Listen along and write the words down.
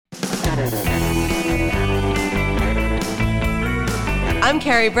I'm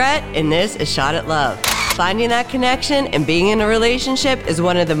Carrie Brett, and this is Shot at Love. Finding that connection and being in a relationship is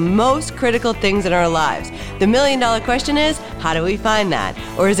one of the most critical things in our lives. The million-dollar question is, how do we find that?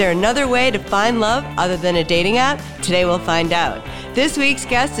 Or is there another way to find love other than a dating app? Today we'll find out. This week's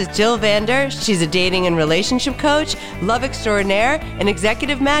guest is Jill Vander. She's a dating and relationship coach, love extraordinaire, and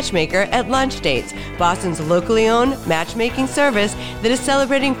executive matchmaker at Lunch Dates, Boston's locally owned matchmaking service that is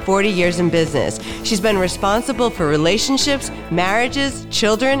celebrating 40 years in business. She's been responsible for relationships, marriages,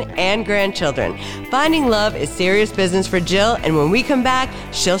 children, and grandchildren. Finding love is serious business for Jill, and when we come back,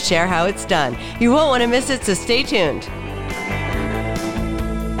 she'll share how it's done. You won't want to miss it, so stay tuned.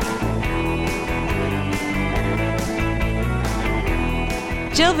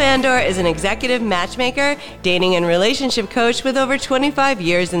 Jill Vander is an executive matchmaker, dating and relationship coach with over 25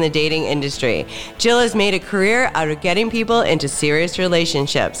 years in the dating industry. Jill has made a career out of getting people into serious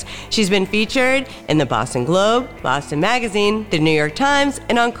relationships. She's been featured in the Boston Globe, Boston Magazine, the New York Times,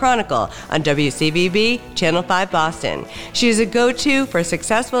 and on Chronicle on WCVB, Channel 5 Boston. She is a go-to for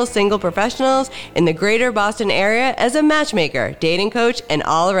successful single professionals in the greater Boston area as a matchmaker, dating coach, and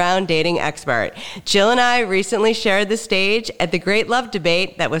all-around dating expert. Jill and I recently shared the stage at the Great Love Debate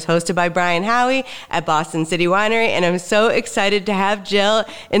that was hosted by Brian Howie at Boston City Winery, and I'm so excited to have Jill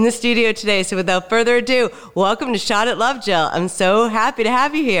in the studio today. So without further ado, welcome to Shot at Love, Jill. I'm so happy to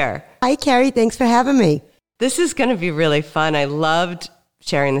have you here. Hi, Carrie. Thanks for having me. This is going to be really fun. I loved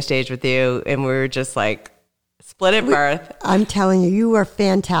sharing the stage with you, and we were just like split at birth. I'm telling you, you were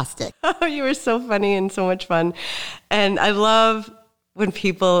fantastic. Oh, you were so funny and so much fun. And I love when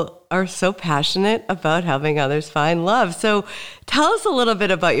people are so passionate about helping others find love. So tell us a little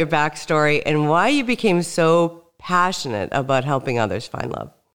bit about your backstory and why you became so passionate about helping others find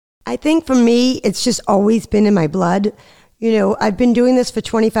love. I think for me, it's just always been in my blood. You know, I've been doing this for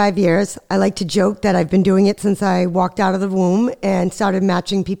 25 years. I like to joke that I've been doing it since I walked out of the womb and started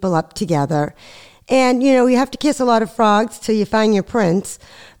matching people up together. And, you know, you have to kiss a lot of frogs till you find your prince.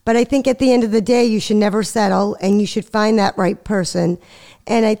 But I think at the end of the day, you should never settle and you should find that right person.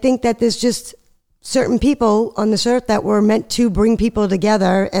 And I think that there's just certain people on this earth that were meant to bring people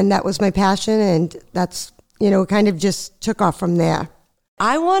together. And that was my passion. And that's, you know, kind of just took off from there.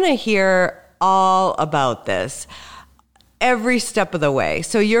 I want to hear all about this every step of the way.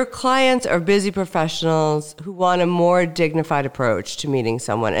 So your clients are busy professionals who want a more dignified approach to meeting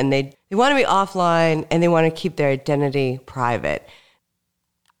someone. And they want to be offline and they want to keep their identity private.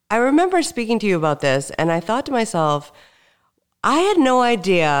 I remember speaking to you about this, and I thought to myself, I had no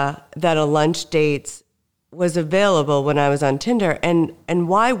idea that a Lunch Dates was available when I was on Tinder, and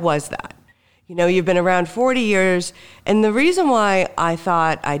why was that? You know, you've been around 40 years, and the reason why I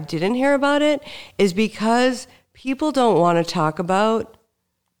thought I didn't hear about it is because people don't want to talk about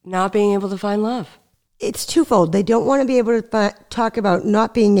not being able to find love. It's twofold. They don't want to be able to talk about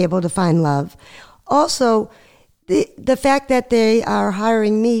not being able to find love. Also, the fact that they are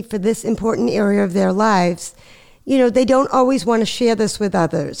hiring me for this important area of their lives, you know, they don't always want to share this with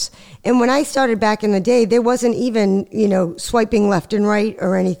others. And when I started back in the day, there wasn't even, you know, swiping left and right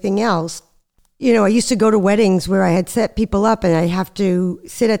or anything else. You know, I used to go to weddings where I had set people up and I'd have to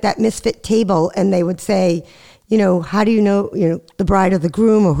sit at that misfit table and they would say, you know, how do you know, the bride or the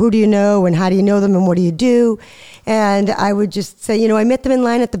groom, or who do you know and how do you know them and what do you do? And I would just say, you know, I met them in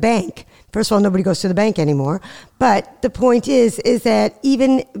line at the bank. First of all, nobody goes to the bank anymore. But the point is that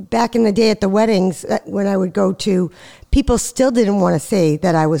even back in the day at the weddings, when I would go to, people still didn't want to say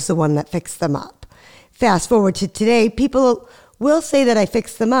that I was the one that fixed them up. Fast forward to today, people will say that I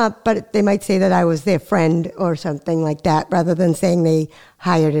fixed them up, but they might say that I was their friend or something like that, rather than saying they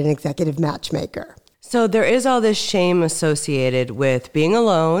hired an executive matchmaker. So there is all this shame associated with being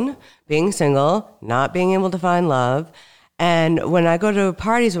alone, being single, not being able to find love. And when I go to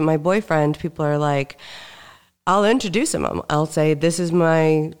parties with my boyfriend, people are like, I'll introduce him. I'll say, this is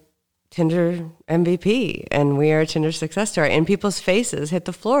my Tinder MVP, and we are a Tinder success story. And people's faces hit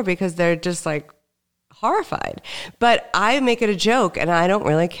the floor because they're just like horrified. But I make it a joke, and I don't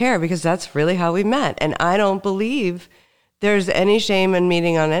really care because that's really how we met. And I don't believe there's any shame in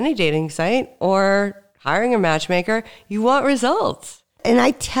meeting on any dating site or hiring a matchmaker. You want results. And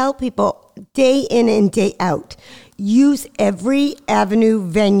I tell people day in and day out, use every avenue,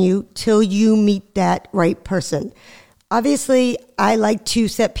 venue till you meet that right person. Obviously, I like to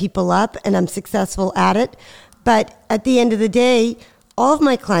set people up and I'm successful at it. But at the end of the day, all of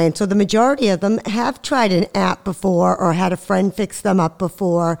my clients, or the majority of them, have tried an app before or had a friend fix them up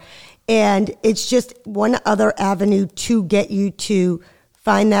before. And it's just one other avenue to get you to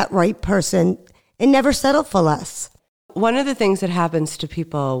find that right person and never settle for less. One of the things that happens to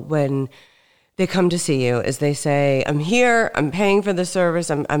people when they come to see you is they say, I'm here, I'm paying for the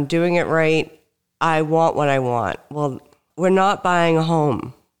service, I'm doing it right, I want what I want. Well, we're not buying a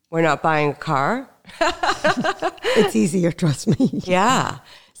home. We're not buying a car. It's easier, trust me. Yeah.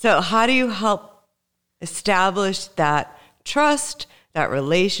 So how do you help establish that trust, that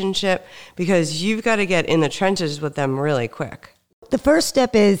relationship? Because you've got to get in the trenches with them really quick. The first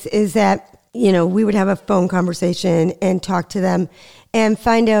step is that, we would have a phone conversation and talk to them and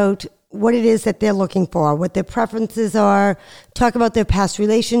find out what it is that they're looking for, what their preferences are, talk about their past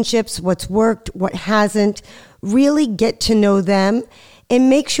relationships, what's worked, what hasn't, really get to know them and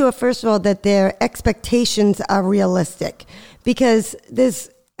make sure, first of all, that their expectations are realistic. Because there's,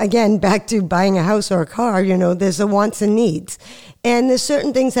 again, back to buying a house or a car, there's the wants and needs. And there's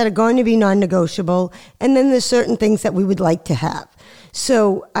certain things that are going to be non-negotiable, and then there's certain things that we would like to have.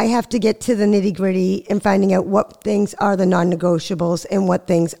 So I have to get to the nitty-gritty and finding out what things are the non-negotiables and what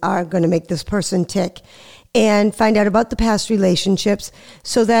things are going to make this person tick, and find out about the past relationships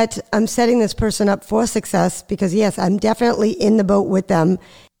so that I'm setting this person up for success, because yes, I'm definitely in the boat with them.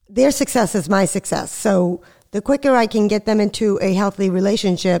 Their success is my success. So the quicker I can get them into a healthy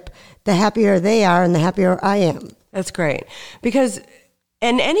relationship, the happier they are and the happier I am. That's great. Because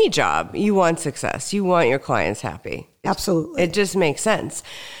in any job, you want success. You want your clients happy. Absolutely. It just makes sense.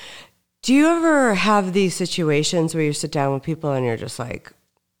 Do you ever have these situations where you sit down with people and you're just like,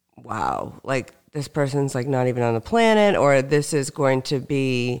 wow, like this person's like not even on the planet, or this is going to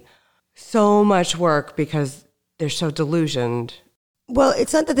be so much work because they're so delusioned? Well,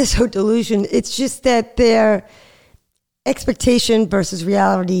 it's not that they're so delusioned. It's just that their expectation versus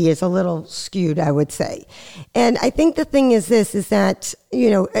reality is a little skewed, I would say. And I think the thing is this, is that,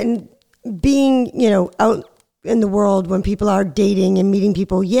 and being, out in the world when people are dating and meeting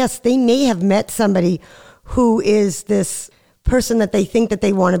people, yes, they may have met somebody who is this person that they think that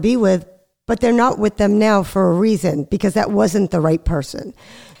they want to be with, but they're not with them now for a reason, because that wasn't the right person.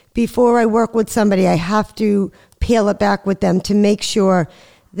 Before I work with somebody, I have to peel it back with them to make sure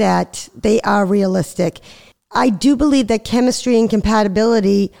that they are realistic. I do believe that chemistry and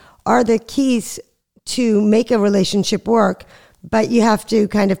compatibility are the keys to make a relationship work, but you have to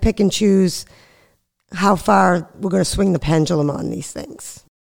kind of pick and choose how far we're going to swing the pendulum on these things.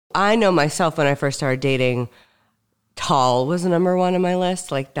 I know myself, when I first started dating, tall was the number one on my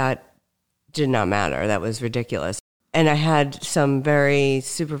list. Like, that did not matter. That was ridiculous. And I had some very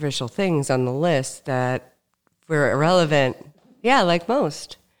superficial things on the list that were irrelevant. Yeah, like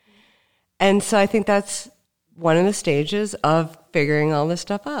most. And so I think that's one of the stages of figuring all this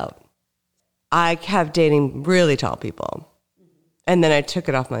stuff out. I kept dating really tall people, and then I took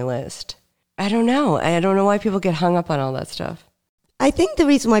it off my list. I don't know why people get hung up on all that stuff. I think the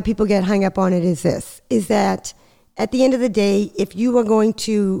reason why people get hung up on it is this, is that at the end of the day, if you are going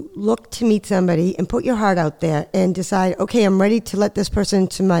to look to meet somebody and put your heart out there and decide, okay, I'm ready to let this person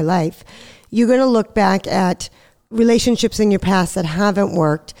into my life, you're going to look back at relationships in your past that haven't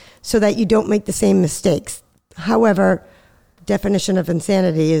worked so that you don't make the same mistakes. However, definition of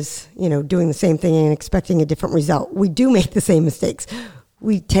insanity is, doing the same thing and expecting a different result. We do make the same mistakes.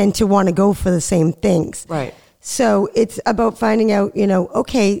 We tend to want to go for the same things. Right. So it's about finding out,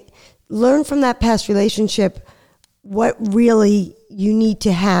 okay, learn from that past relationship what really you need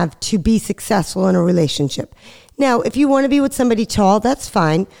to have to be successful in a relationship. Now, if you want to be with somebody tall, that's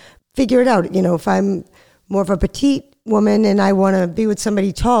fine. Figure it out. If I'm more of a petite woman and I want to be with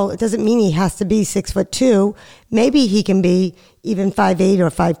somebody tall, it doesn't mean he has to be 6'2". Maybe he can be even 5'8" or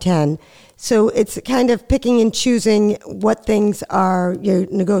 5'10". So it's kind of picking and choosing what things are your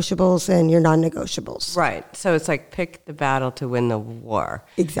negotiables and your non-negotiables. Right. So it's like pick the battle to win the war.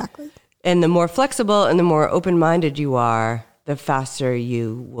 Exactly. And the more flexible and the more open-minded you are, the faster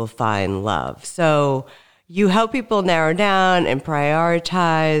you will find love. So you help people narrow down and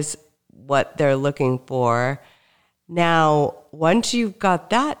prioritize what they're looking for. Now, once you've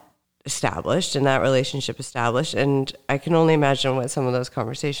got that established and that relationship established, and I can only imagine what some of those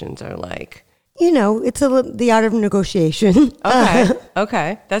conversations are like. It's the art of negotiation.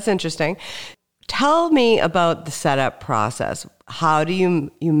 Okay. That's interesting. Tell me about the setup process. How do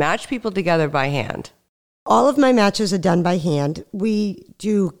you match people together by hand? All of my matches are done by hand. We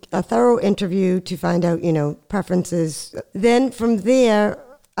do a thorough interview to find out, preferences. Then from there,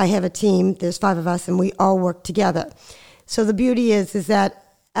 I have a team. There's 5 of us, and we all work together. So the beauty is that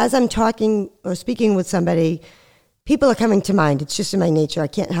as I'm talking or speaking with somebody, people are coming to mind. It's just in my nature. I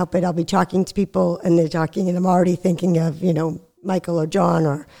can't help it. I'll be talking to people, and they're talking, and I'm already thinking of, Michael or John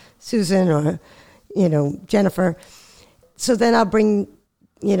or Susan or, Jennifer. So then I'll bring,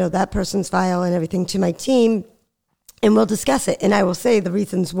 that person's file and everything to my team, and we'll discuss it. And I will say the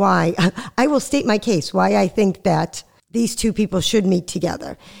reasons why. I will state my case, why I think that these two people should meet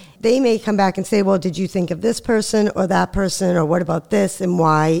together. They may come back and say, well, did you think of this person or that person, or what about this and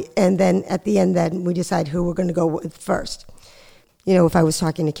why? And then at the end, then we decide who we're going to go with first. You know, if I was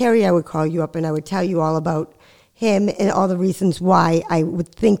talking to Kerry, I would call you up and I would tell you all about him and all the reasons why I would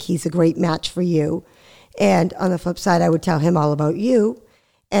think he's a great match for you. And on the flip side, I would tell him all about you.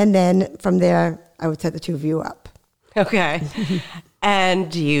 And then from there, I would set the two of you up. Okay. And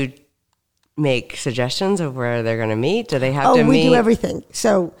do you make suggestions of where they're going to meet? Do they have to meet? Oh, we do everything.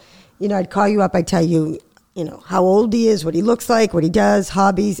 So, you know, I'd call you up. I'd tell you, you know, how old he is, what he looks like, what he does,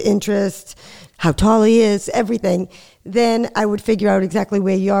 hobbies, interests, how tall he is, everything. Then I would figure out exactly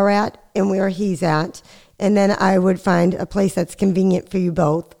where you're at and where he's at. And then I would find a place that's convenient for you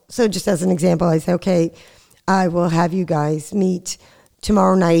both. So just as an example, I say, okay, I will have you guys meet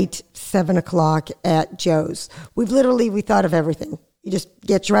tomorrow night, 7:00 at Joe's. We thought of everything. You just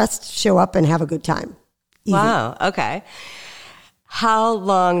get dressed, show up, and have a good time. Easy. Wow. Okay. How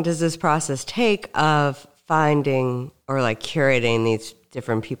long does this process take of finding or like curating these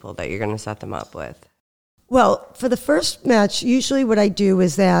different people that you're going to set them up with? Well, for the first match, usually what I do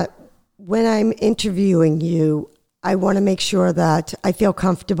is that when I'm interviewing you, I want to make sure that I feel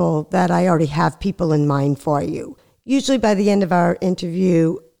comfortable that I already have people in mind for you. Usually by the end of our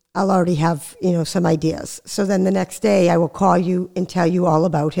interview, I'll already have, you know, some ideas. So then the next day I will call you and tell you all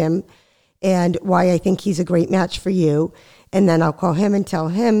about him and why I think he's a great match for you. And then I'll call him and tell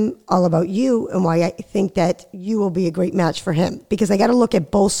him all about you and why I think that you will be a great match for him. Because I got to look at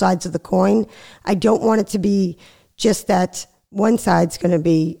both sides of the coin. I don't want it to be just that one side's going to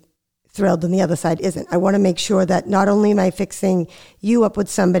be thrilled and the other side isn't. I want to make sure that not only am I fixing you up with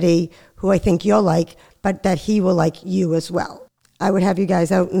somebody who I think you'll like, but that he will like you as well. I would have you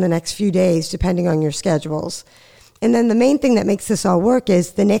guys out in the next few days, depending on your schedules. And then the main thing that makes this all work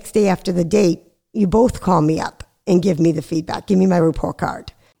is the next day after the date, you both call me up and give me the feedback. Give me my report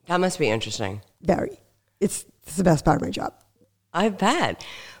card. That must be interesting. Very. It's the best part of my job. I bet.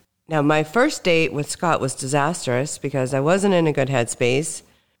 Now, my first date with Scott was disastrous because I wasn't in a good headspace.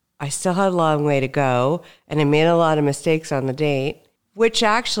 I still had a long way to go, and I made a lot of mistakes on the date, which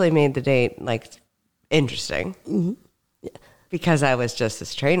actually made the date, like, interesting. Mm-hmm. Yeah. Because I was just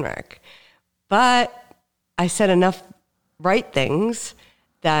this train wreck. But I said enough right things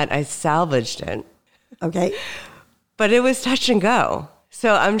that I salvaged it. Okay. But it was touch and go.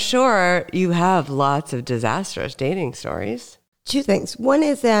 So I'm sure you have lots of disastrous dating stories. Two things. One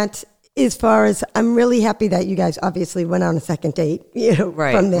is that as far as I'm really happy that you guys obviously went on a second date, you know,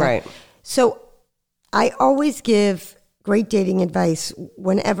 right, from there. Right. So I always give great dating advice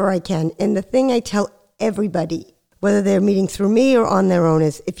whenever I can. And the thing I tell everybody, whether they're meeting through me or on their own,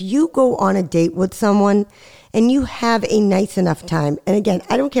 is if you go on a date with someone and you have a nice enough time, and again,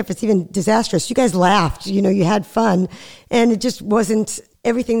 I don't care if it's even disastrous, you guys laughed, you know, you had fun, and it just wasn't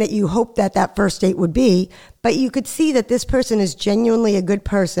everything that you hoped that that first date would be, but you could see that this person is genuinely a good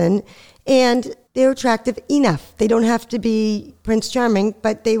person and they're attractive enough. They don't have to be Prince Charming,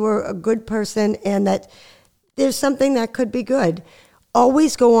 but they were a good person and that there's something that could be good.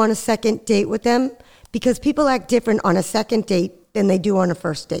 Always go on a second date with them, because people act different on a second date than they do on a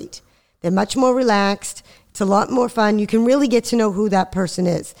first date. They're much more relaxed. It's a lot more fun. You can really get to know who that person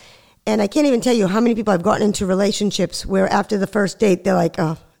is. And I can't even tell you how many people I've gotten into relationships where after the first date, they're like,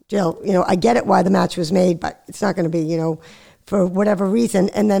 oh, Jill, you know, I get it why the match was made, but it's not going to be, you know, for whatever reason.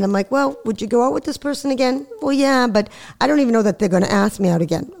 And then I'm like, well, would you go out with this person again? Well, yeah, but I don't even know that they're going to ask me out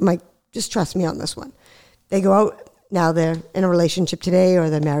again. I'm like, just trust me on this one. They go out, now they're in a relationship today or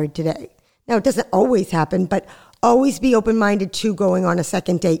they're married today. Now, it doesn't always happen, but always be open-minded to going on a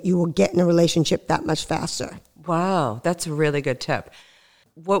second date. You will get in a relationship that much faster. Wow, that's a really good tip.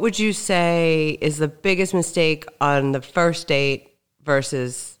 What would you say is the biggest mistake on the first date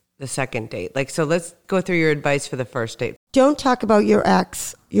versus the second date? Like, so let's go through your advice for the first date. Don't talk about your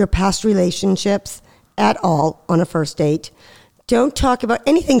ex, your past relationships at all on a first date. Don't talk about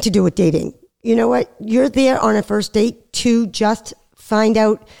anything to do with dating. You know what? You're there on a first date to just find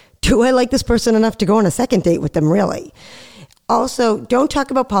out, do I like this person enough to go on a second date with them, really? Also, don't talk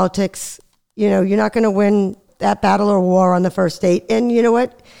about politics. You know, you're not going to win that battle or war on the first date. And you know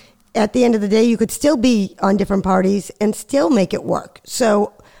what? At the end of the day, you could still be on different parties and still make it work.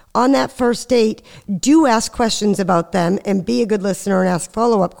 So on that first date, do ask questions about them and be a good listener and ask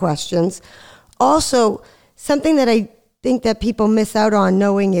follow-up questions. Also, something that I think that people miss out on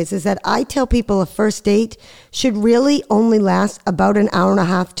knowing is that I tell people a first date should really only last about an hour and a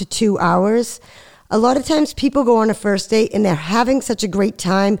half to 2 hours. A lot of times people go on a first date and they're having such a great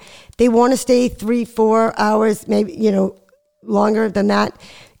time. They want to stay 3-4 hours, maybe, longer than that.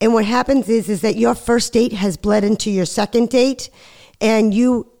 And what happens is that your first date has bled into your second date and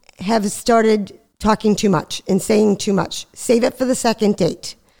you have started talking too much and saying too much. Save it for the second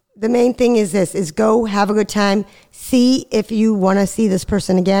date. The main thing is this, is go have a good time. See if you want to see this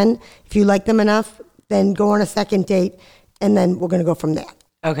person again. If you like them enough, then go on a second date, and then we're going to go from there.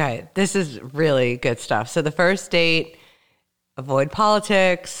 Okay, this is really good stuff. So the first date, avoid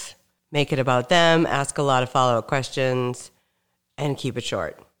politics, make it about them, ask a lot of follow-up questions, and keep it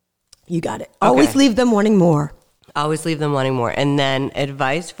short. You got it. Always leave them wanting more. Always leave them wanting more. And then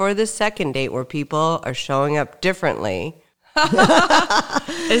advice for the second date where people are showing up differently.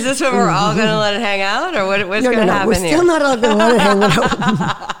 Is this when we're all going to let it hang out, or what's going to happen here? We're still not all going to let it hang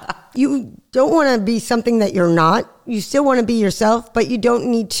out. You don't want to be something that you're not. You still want to be yourself, but you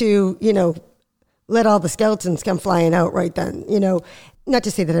don't need to, let all the skeletons come flying out right then. Not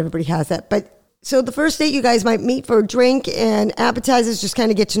to say that everybody has that, but so the first date you guys might meet for a drink and appetizers, just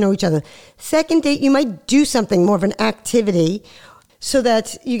kind of get to know each other. Second date, you might do something, more of an activity, so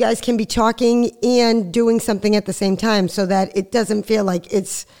that you guys can be talking and doing something at the same time so that it doesn't feel like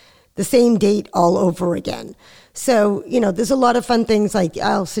it's the same date all over again. So, there's a lot of fun things like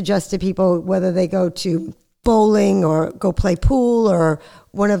I'll suggest to people, whether they go to bowling or go play pool or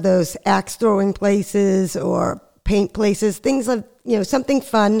one of those axe throwing places or paint places, things like, something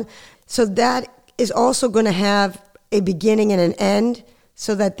fun. So that is also going to have a beginning and an end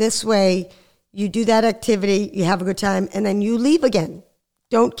so that this way you do that activity, you have a good time, and then you leave again.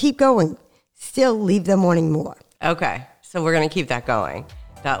 Don't keep going. Still leave them wanting more. Okay, so we're going to keep that going,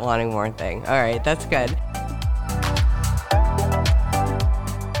 that wanting more thing. All right, that's good.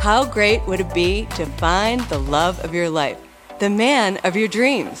 How great would it be to find the love of your life, the man of your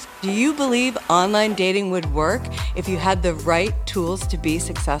dreams? Do you believe online dating would work if you had the right tools to be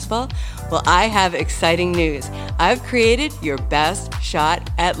successful? Well, I have exciting news. I've created your Best Shot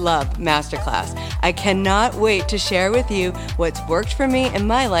at Love Masterclass. I cannot wait to share with you what's worked for me in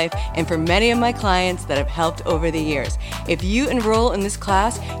my life and for many of my clients that have helped over the years. If you enroll in this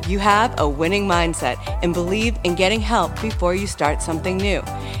class, you have a winning mindset and believe in getting help before you start something new.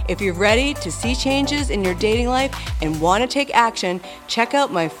 If you're ready to see changes in your dating life and want to take action, check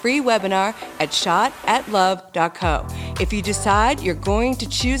out my free webinar at shotatlove.co. If you decide you're going to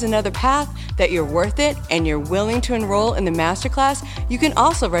choose another path, that you're worth it, and you're willing to enroll in the masterclass, you can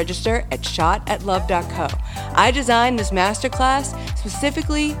also register at shotatlove.co. I designed this masterclass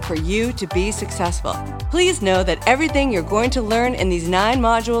specifically for you to be successful. Please know that everything you're going to learn in these 9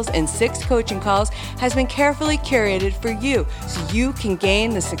 modules and 6 coaching calls has been carefully curated for you so you can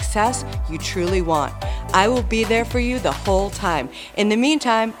gain the success you truly want. I will be there for you the whole time. In the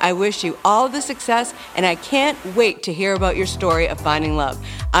meantime, I wish you all the success, and I can't wait to hear about your story of finding love.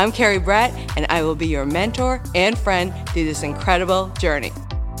 I'm Carrie Brett, and I will be your mentor and friend through this incredible journey.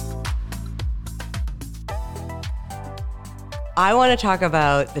 I want to talk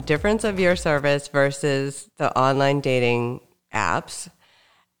about the difference of your service versus the online dating apps.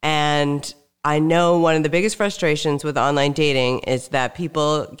 And I know one of the biggest frustrations with online dating is that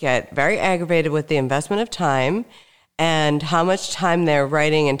people get very aggravated with the investment of time and how much time they're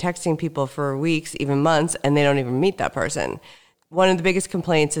writing and texting people for weeks, even months, and they don't even meet that person. One of the biggest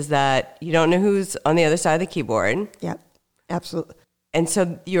complaints is that you don't know who's on the other side of the keyboard. Yep, absolutely. And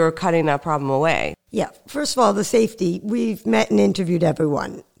so you're cutting that problem away. Yeah. First of all, the safety. We've met and interviewed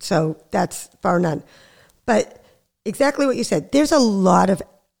everyone, so that's bar none. But exactly what you said. There's a lot of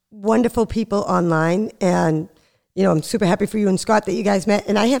wonderful people online, and I'm super happy for you and Scott that you guys met.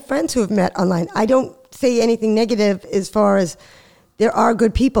 And I have friends who have met online. I don't say anything negative as far as there are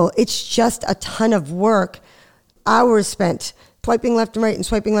good people. It's just a ton of work, hours spent swiping left and right and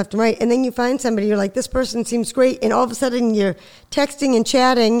swiping left and right. And then you find somebody, you're like, this person seems great. And all of a sudden you're texting and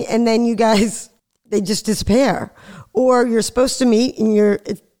chatting, and then you guys, they just disappear. Or you're supposed to meet and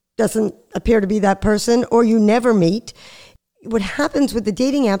it doesn't appear to be that person, or you never meet. What happens with the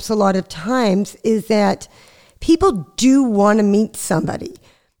dating apps a lot of times is that people do want to meet somebody.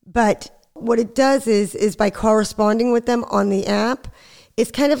 But what it does is by corresponding with them on the app,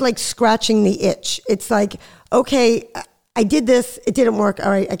 it's kind of like scratching the itch. It's like, okay, I did this, it didn't work, all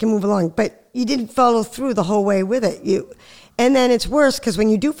right, I can move along. But you didn't follow through the whole way with it. And then it's worse because when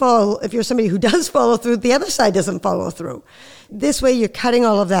you do follow, if you're somebody who does follow through, the other side doesn't follow through. This way you're cutting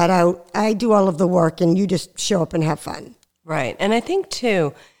all of that out. I do all of the work and you just show up and have fun. Right. And I think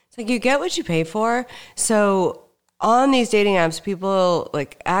too, it's like you get what you pay for. So on these dating apps, people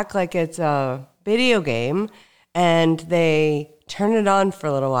act like it's a video game and they turn it on for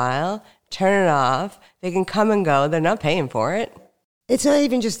a little while, turn it off. They can come and go. They're not paying for it. It's not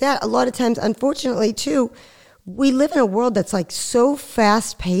even just that. A lot of times, unfortunately, too, we live in a world that's like so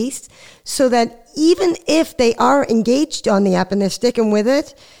fast paced, so that even if they are engaged on the app and they're sticking with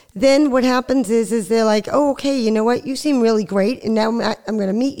it, then what happens is they're like, oh, okay, you know what? You seem really great, and now I'm going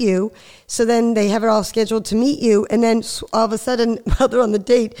to meet you. So then they have it all scheduled to meet you, and then all of a sudden, while they're on the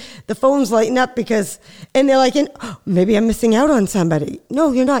date, the phone's lighting up and they're like, oh, maybe I'm missing out on somebody.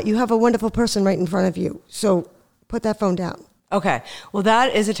 No, you're not. You have a wonderful person right in front of you. So put that phone down. Okay. Well,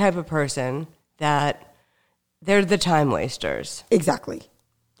 that is a type of person that they're the time wasters. Exactly.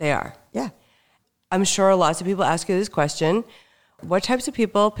 They are. Yeah. I'm sure lots of people ask you this question. What types of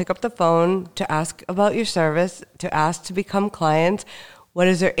people pick up the phone to ask about your service, to ask to become clients? What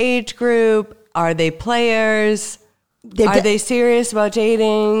is their age group? Are they players? Are they serious about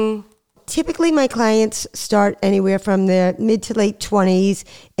dating? Typically, my clients start anywhere from their mid to late 20s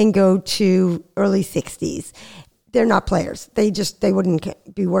and go to early 60s. They're not players. They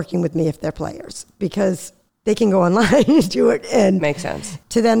wouldn't be working with me if they're players, because they can go online and do it. And makes sense.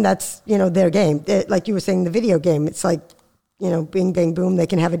 To them, that's, their game. Like you were saying, the video game, it's like, bing, bang, boom, they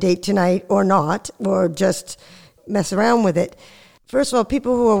can have a date tonight or not, or just mess around with it. First of all,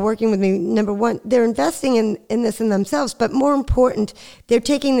 people who are working with me, number one, they're investing in this in themselves, but more important, they're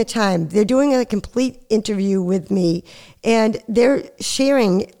taking the time. They're doing a complete interview with me, and they're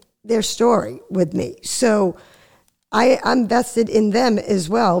sharing their story with me. So I'm vested in them as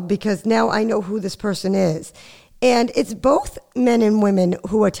well, because now I know who this person is. And it's both men and women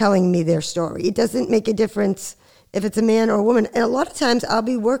who are telling me their story. It doesn't make a difference if it's a man or a woman. And a lot of times I'll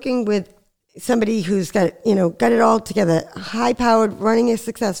be working with somebody who's got it all together, high-powered, running a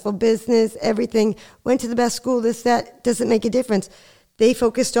successful business, everything, went to the best school, this, that, doesn't make a difference. They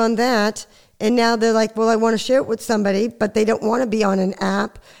focused on that, and now they're like, well, I want to share it with somebody, but they don't want to be on an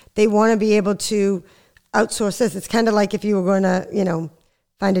app. They want to be able to outsource this. It's kind of like if you were going to,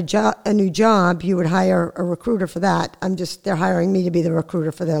 find a new job, you would hire a recruiter for that. They're hiring me to be the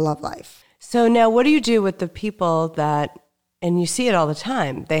recruiter for their love life. So now what do you do with the people that, and you see it all the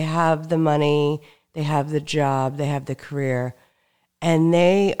time, they have the money, they have the job, they have the career, and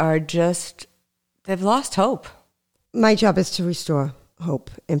they've lost hope? My job is to restore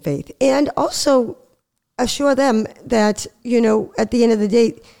hope and faith, and also assure them that, at the end of the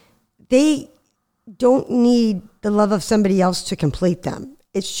day, they don't need the love of somebody else to complete them.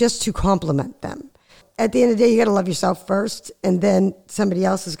 It's just to complement them. At the end of the day, you got to love yourself first, and then somebody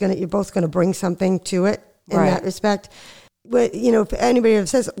else you're both going to bring something to it in that respect. But, if anybody ever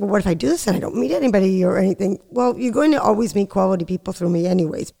says, well, what if I do this and I don't meet anybody or anything? Well, you're going to always meet quality people through me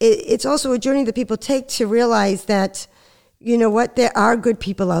anyways. It's also a journey that people take to realize that, there are good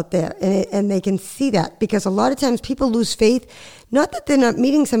people out there, and they can see that, because a lot of times people lose faith, not that they're not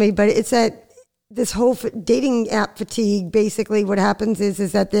meeting somebody, but it's that this whole dating app fatigue. Basically what happens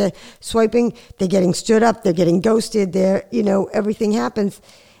is that they're swiping, they're getting stood up, they're getting ghosted, everything happens.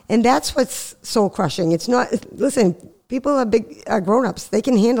 And that's what's soul crushing. It's not, listen, people are grown-ups. They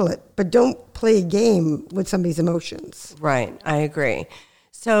can handle it, but don't play a game with somebody's emotions. Right. I agree.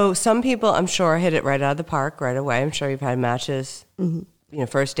 So some people, I'm sure, hit it right out of the park right away. I'm sure you've had matches,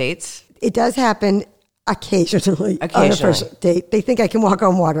 first dates. It does happen occasionally. On a first date. They think I can walk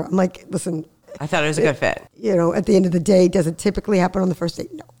on water. I'm like, listen, I thought it was a good fit. At the end of the day, does it typically happen on the first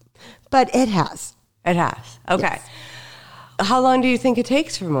date? No. But it has. It has. Okay. Yes. How long do you think it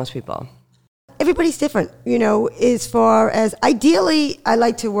takes for most people? Everybody's different, as far as ideally, I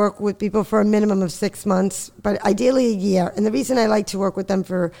like to work with people for a minimum of 6 months, but ideally a year. And the reason I like to work with them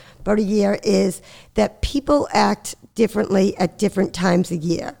for about a year is that people act differently at different times a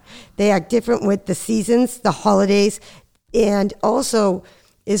year. They act different with the seasons, the holidays, and also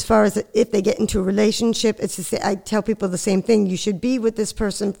as far as if they get into a relationship, I tell people the same thing. You should be with this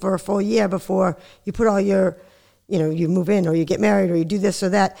person for a full year before you put all your, you move in or you get married or you do this or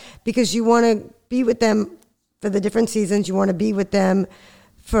that, because you want to be with them for the different seasons. You want to be with them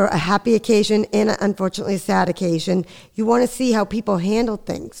for a happy occasion and unfortunately a sad occasion. You want to see how people handle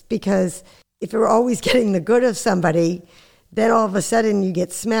things, because if you're always getting the good of somebody, then all of a sudden you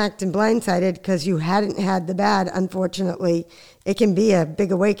get smacked and blindsided because you hadn't had the bad. Unfortunately, it can be a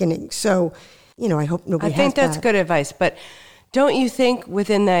big awakening. So, I hope nobody has I think that's good advice. But don't you think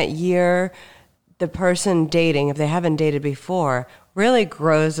within that year, the person dating, if they haven't dated before, really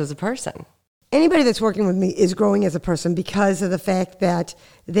grows as a person? Anybody that's working with me is growing as a person because of the fact that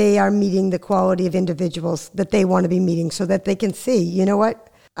they are meeting the quality of individuals that they want to be meeting, so that they can see, you know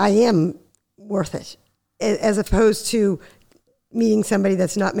what, I am worth it, as opposed to meeting somebody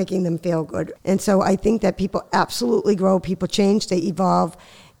that's not making them feel good. And so I think that people absolutely grow, people change, they evolve.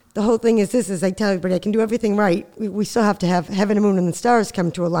 the whole thing is this, is I tell everybody I can do everything right. We still have to have heaven and moon and the stars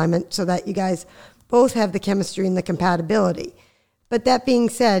come to alignment so that you guys both have the chemistry and the compatibility. But that being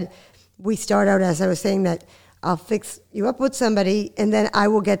said, we start out, as I was saying, that I'll fix you up with somebody, and then I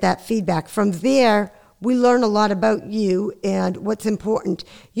will get that feedback. From there, we learn a lot about you and what's important.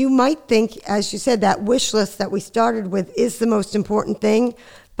 You might think, as you said, that wish list that we started with is the most important thing,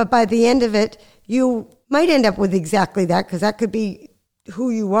 but by the end of it, you might end up with exactly that, because that could be who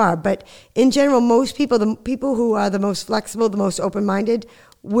you are. But in general, most people, the people who are the most flexible, the most open-minded,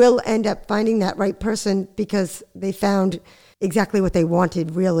 will end up finding that right person because they found exactly what they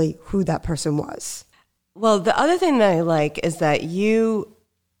wanted, really, who that person was. Well, the other thing that I like is that you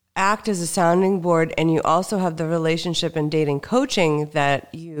act as a sounding board, and you also have the relationship and dating coaching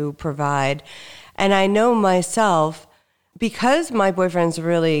that you provide. And I know myself, because my boyfriend's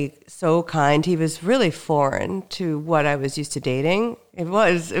really so kind, he was really foreign to what I was used to dating. It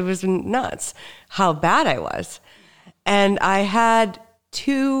was nuts how bad I was. And I had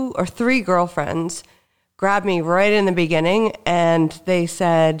 2 or 3 girlfriends grab me right in the beginning, and they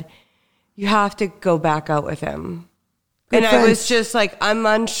said, you have to go back out with him. Good and friends. I was just like, I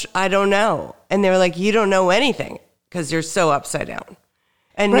don't know. And they were like, you don't know anything because you're so upside down.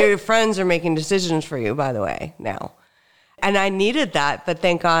 And right. Your friends are making decisions for you, by the way, now. And I needed that, but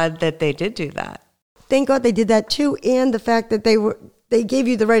thank God that they did do that. Thank God they did that too, and the fact that they gave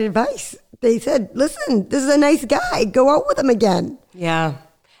you the right advice. They said, listen, this is a nice guy. Go out with him again. Yeah.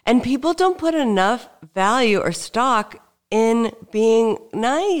 And people don't put enough value or stock in being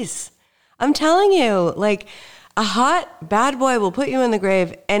nice. I'm telling you, like, a hot bad boy will put you in the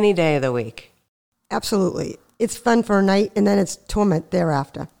grave any day of the week. Absolutely. It's fun for a night, and then it's torment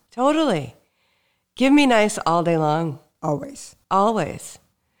thereafter. Totally. Give me nice all day long. Always. Always.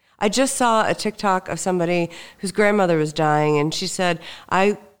 I just saw a TikTok of somebody whose grandmother was dying, and she said,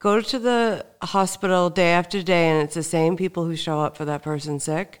 I go to the hospital day after day, and it's the same people who show up for that person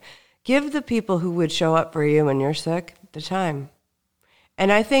sick. Give the people who would show up for you when you're sick the time.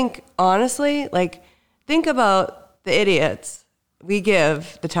 And I think, honestly, like, think about the idiots we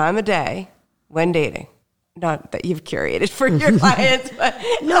give the time of day when dating. Not that you've curated for your clients, but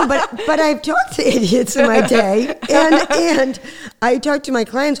no, but I've talked to idiots in my day, and I talked to my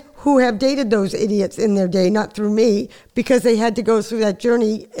clients who have dated those idiots in their day, not through me, because they had to go through that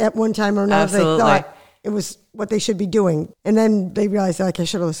journey at one time or another. Absolutely. They thought it was what they should be doing, and then they realized, like, I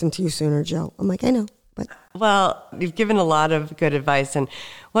should have listened to you sooner, Jill. I'm like, I know, but well, you've given a lot of good advice, and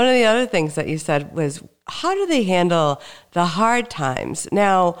one of the other things that you said was, how do they handle the hard times?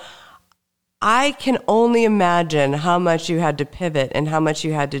 Now, I can only imagine how much you had to pivot and how much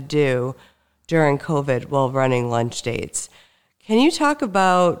you had to do during COVID while running lunch dates. Can you talk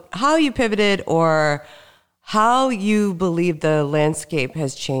about how you pivoted or how you believe the landscape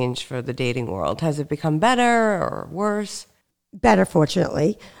has changed for the dating world? Has it become better or worse? Better,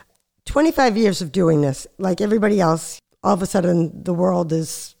 fortunately. 25 years of doing this, like everybody else, all of a sudden the world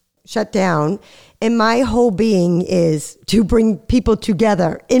is shut down. And my whole being is to bring people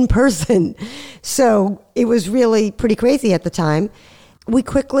together in person. So it was really pretty crazy at the time. We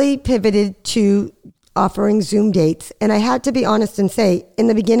quickly pivoted to offering Zoom dates. And I had to be honest and say, in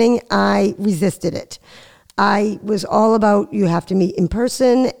the beginning, I resisted it. I was all about, you have to meet in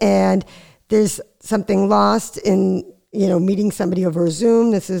person, and there's something lost in, meeting somebody over Zoom.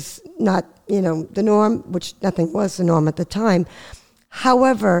 This is not, the norm, which nothing was the norm at the time.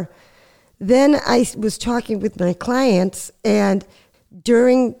 However, then I was talking with my clients, and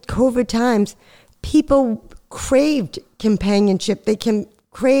during COVID times, people craved companionship. They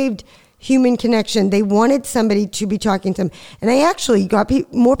craved human connection. They wanted somebody to be talking to them. And I actually got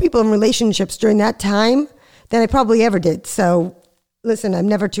more people in relationships during that time than I probably ever did. So listen, I'm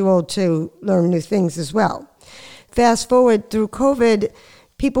never too old to learn new things as well. Fast forward through COVID,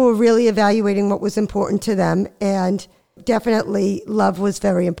 people were really evaluating what was important to them, and definitely love was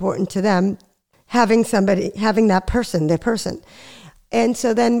very important to them. Having that person, their person. And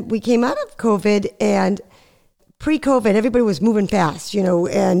so then we came out of COVID, and pre-COVID, everybody was moving fast,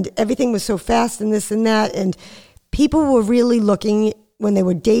 and everything was so fast and this and that. And people were really looking, when they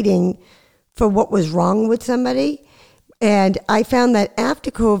were dating, for what was wrong with somebody. And I found that after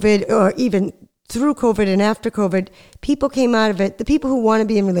COVID, or even through COVID and after COVID, people came out of it, the people who want to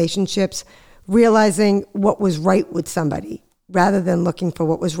be in relationships, realizing what was right with somebody rather than looking for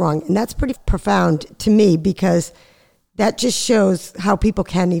what was wrong. And that's pretty profound to me, because that just shows how people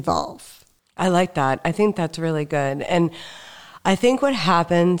can evolve. I like that. I think that's really good. And I think what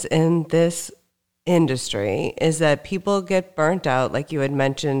happens in this industry is that people get burnt out, like you had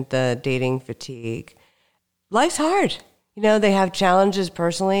mentioned, the dating fatigue. Life's hard. They have challenges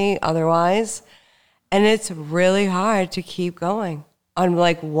personally, otherwise. And it's really hard to keep going on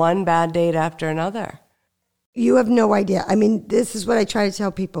like one bad date after another. You have no idea. I mean, this is what I try to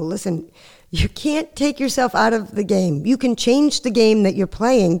tell people. Listen, you can't take yourself out of the game. You can change the game that you're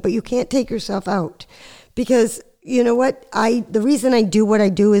playing, but you can't take yourself out. Because you know what? The reason I do what I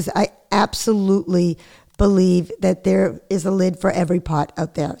do is I absolutely believe that there is a lid for every pot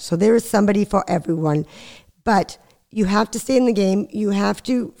out there. So there is somebody for everyone. But you have to stay in the game. You have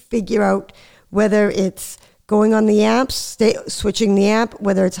to figure out whether it's going on the apps, switching the app,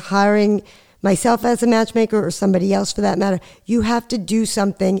 whether it's hiring myself as a matchmaker or somebody else for that matter. You have to do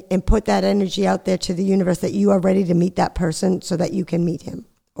something and put that energy out there to the universe that you are ready to meet that person so that you can meet him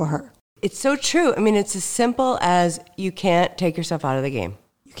or her. It's so true. I mean, it's as simple as you can't take yourself out of the game.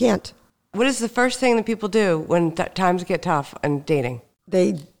 You can't. What is the first thing that people do when times get tough and dating?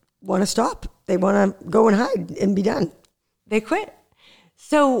 They want to stop. They want to go and hide and be done. They quit.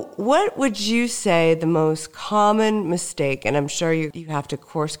 So what would you say the most common mistake, and I'm sure you have to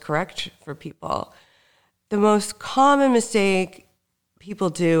course correct for people, the most common mistake people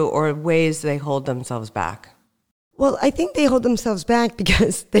do or ways they hold themselves back? Well, I think they hold themselves back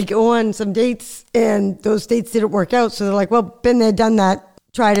because they go on some dates and those dates didn't work out. So they're like, well, been there, done that,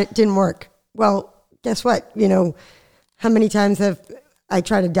 tried it, didn't work. Well, guess what? How many times have I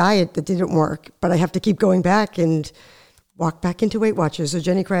tried a diet that didn't work, but I have to keep going back and walk back into Weight Watchers or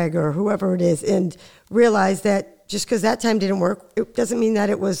Jenny Craig or whoever it is and realize that just because that time didn't work, it doesn't mean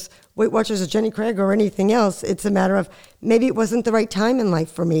that it was Weight Watchers or Jenny Craig or anything else. It's a matter of maybe it wasn't the right time in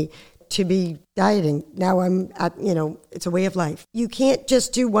life for me to be dieting. Now I'm at, it's a way of life. You can't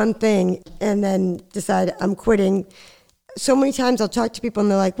just do one thing and then decide I'm quitting. So many times I'll talk to people and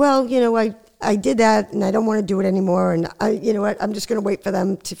they're like, well, I did that and I don't want to do it anymore. And I'm just going to wait for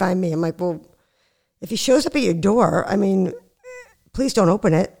them to find me. I'm like, well, if he shows up at your door, please don't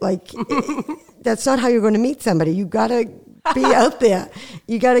open it. Like, that's not how you're going to meet somebody. You got to be out there.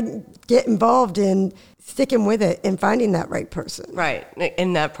 You got to get involved in sticking with it and finding that right person. Right,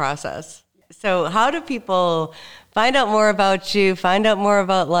 in that process. So how do people find out more about you, find out more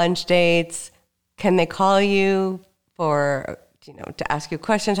about lunch dates? Can they call you for, to ask you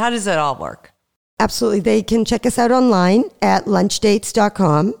questions? How does it all work? Absolutely. They can check us out online at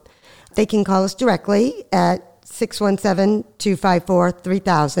lunchdates.com. They can call us directly at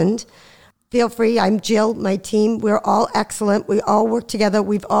 617-254-3000. Feel free. I'm Jill, my team. We're all excellent. We all work together.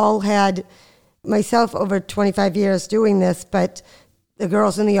 We've all had, myself, over 25 years doing this, but the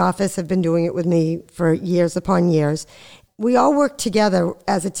girls in the office have been doing it with me for years upon years. We all work together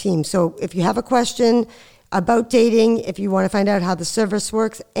as a team. So if you have a question about dating, if you want to find out how the service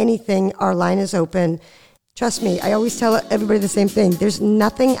works, anything, our line is open. Trust me, I always tell everybody the same thing. There's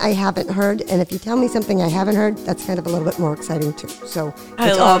nothing I haven't heard, and if you tell me something I haven't heard, that's kind of a little bit more exciting too. So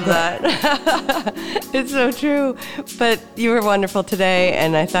I love that. It's so true. But you were wonderful today,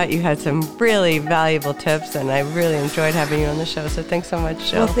 and I thought you had some really valuable tips, and I really enjoyed having you on the show. So thanks so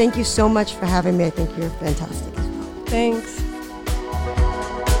much, Jill. Well, thank you so much for having me. I think you're fantastic. Thanks.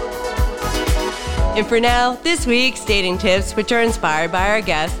 And for now, this week's dating tips, which are inspired by our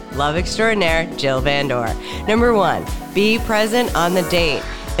guest, love extraordinaire, Jill Vandor. Number 1, be present on the date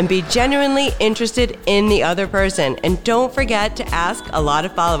and be genuinely interested in the other person. And don't forget to ask a lot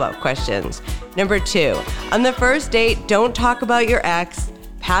of follow-up questions. Number 2, on the first date, don't talk about your ex,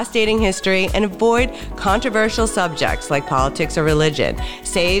 past dating history, and avoid controversial subjects like politics or religion.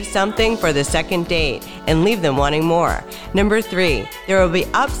 Save something for the second date and leave them wanting more. Number 3, there will be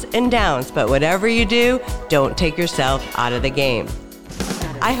ups and downs, but whatever you do, don't take yourself out of the game.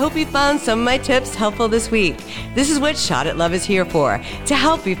 I hope you found some of my tips helpful this week. This is what Shot at Love is here for, to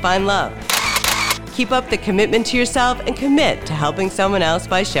help you find love. Keep up the commitment to yourself and commit to helping someone else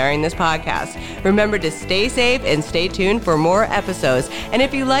by sharing this podcast. Remember to stay safe and stay tuned for more episodes. And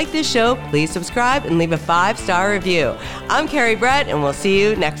if you like this show, please subscribe and leave a 5-star review. I'm Carrie Brett, and we'll see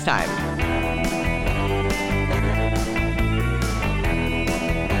you next time.